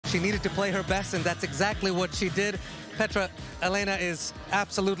She needed to play her best, and that's exactly what she did. Petra, Elena is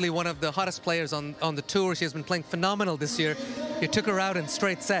absolutely one of the hottest players on the tour. She has been playing phenomenal this year. You took her out in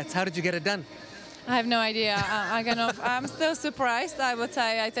straight sets. How did you get it done? I have no idea. I'm still surprised, I would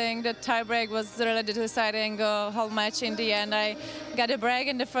say. I think the tiebreak was really the deciding whole match in the end. I got a break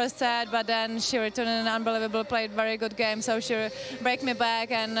in the first set, but then she returned an unbelievable, played very good game, so she break me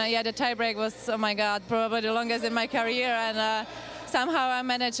back. And yeah, the tiebreak was, oh my God, probably the longest in my career. And somehow I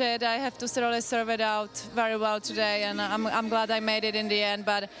managed it. I have to really serve it out very well today, and I'm glad I made it in the end.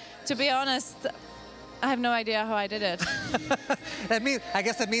 But to be honest, I have no idea how I did it. I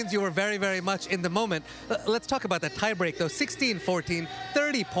guess that means you were very, very much in the moment. Let's talk about that tiebreak, though. 16-14,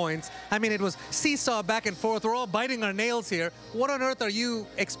 30 points. I mean, it was seesaw back and forth. We're all biting our nails here. What on earth are you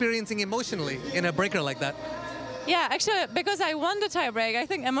experiencing emotionally in a breaker like that? Yeah, actually, because I won the tiebreak, I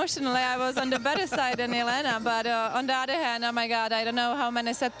think emotionally I was on the better side than Elena. But on the other hand, oh my God, I don't know how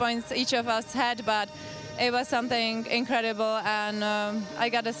many set points each of us had, but it was something incredible, and I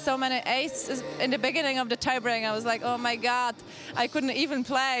got so many aces in the beginning of the tiebreak. I was like, oh my God, I couldn't even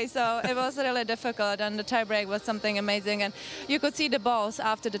play. So it was really difficult, and the tiebreak was something amazing. And you could see the balls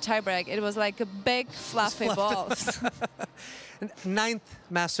after the tiebreak. It was like a big, fluffy balls. 9th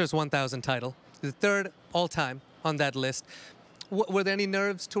Masters 1000 title, the 3rd all-time on that list. Were there any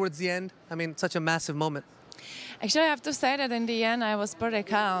nerves towards the end? I mean, such a massive moment. Actually, I have to say that in the end, I was pretty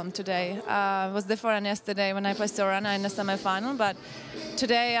calm today. It was different yesterday when I played Sorana in the semi-final, but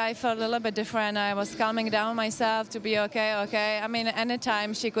today I felt a little bit different. I was calming down myself to be okay. I mean,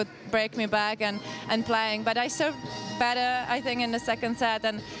 anytime she could break me back and playing, but I served better, I think, in the second set,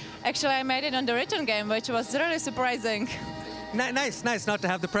 and actually I made it on the return game, which was really surprising. Nice not to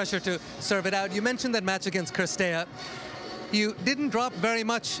have the pressure to serve it out. You mentioned that match against Kirstea. You didn't drop very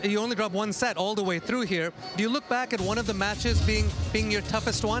much. You only dropped one set all the way through here. Do you look back at one of the matches being your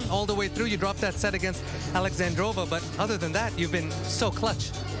toughest one all the way through? You dropped that set against Alexandrova, but other than that, you've been so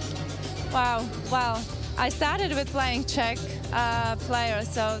clutch. Wow. Well, I started with playing Czech players,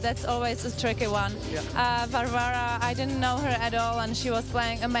 so that's always a tricky one. Yeah. Varvara, I didn't know her at all, and she was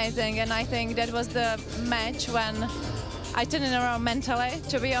playing amazing, and I think that was the match when I turned it around mentally,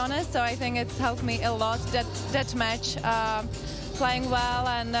 to be honest, so I think it's helped me a lot, that match, playing well,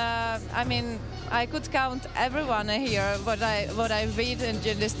 and I mean, I could count everyone here, what I beat in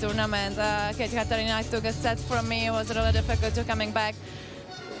this tournament. Katarina took a set from me, it was really difficult to coming back.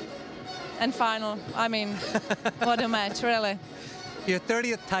 And final, I mean, what a match, really. Your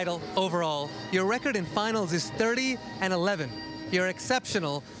 30th title overall. Your record in finals is 30-11. You're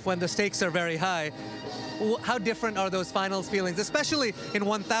exceptional when the stakes are very high. How different are those finals feelings, especially in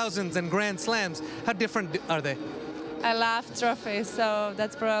 1000s and Grand Slams? How different are they? I love trophies, so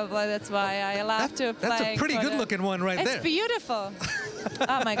that's why I love to play. That's a pretty good-looking one right there. It's beautiful.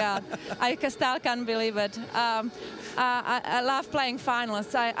 Oh my God, I still can't believe it. I love playing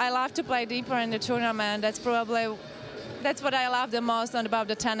finals. I love to play deeper in the tournament. That's what I love the most about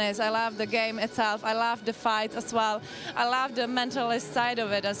the tennis. I love the game itself. I love the fight as well. I love the mentalist side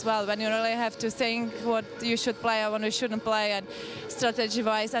of it as well, when you really have to think what you should play or what you shouldn't play, and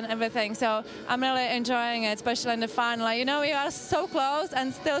strategy-wise and everything. So I'm really enjoying it, especially in the final. You know, we are so close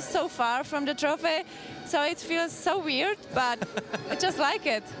and still so far from the trophy, so it feels so weird, but I just like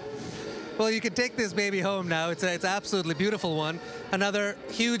it. Well, you can take this baby home now. It's an absolutely beautiful one. Another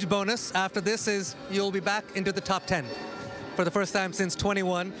huge bonus after this is you'll be back into the top 10 for the first time since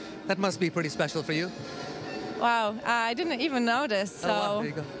 21. That must be pretty special for you. Wow, I didn't even know this. So. Oh, wow, there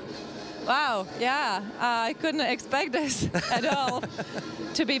you go. Wow, yeah, I couldn't expect this at all,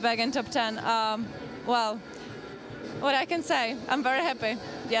 to be back in top 10. Well, what I can say, I'm very happy.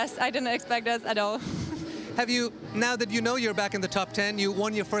 Yes, I didn't expect this at all. Have you, now that you know you're back in the top 10, you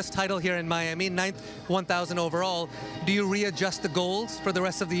won your first title here in Miami, 9th 1000 overall. Do you readjust the goals for the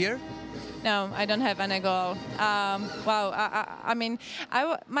rest of the year? No, I don't have any goal. Wow, I mean,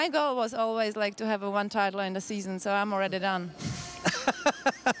 my goal was always like to have one title in the season, so I'm already done.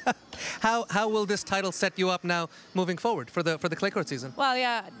 How will this title set you up now moving forward for the clay court season? Well,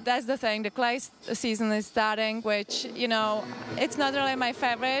 yeah, that's the thing. The clay season is starting, which, you know, it's not really my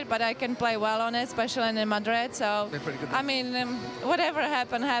favorite, but I can play well on it, especially in Madrid. So, I mean, whatever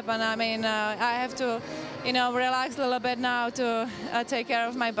happened. I mean, I have to, you know, relax a little bit now to take care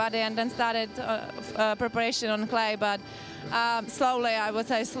of my body, and then started preparation on clay. But slowly, I would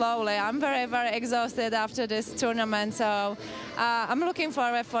say slowly. I'm very, very exhausted after this tournament, so I'm looking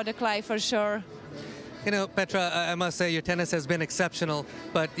forward for the clay for sure. You know, Petra, I must say your tennis has been exceptional,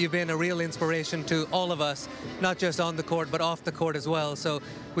 but you've been a real inspiration to all of us, not just on the court, but off the court as well. So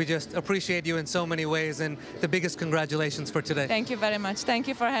we just appreciate you in so many ways, and the biggest congratulations for today. Thank you very much. Thank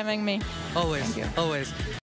you for having me. Always, Thank you. always.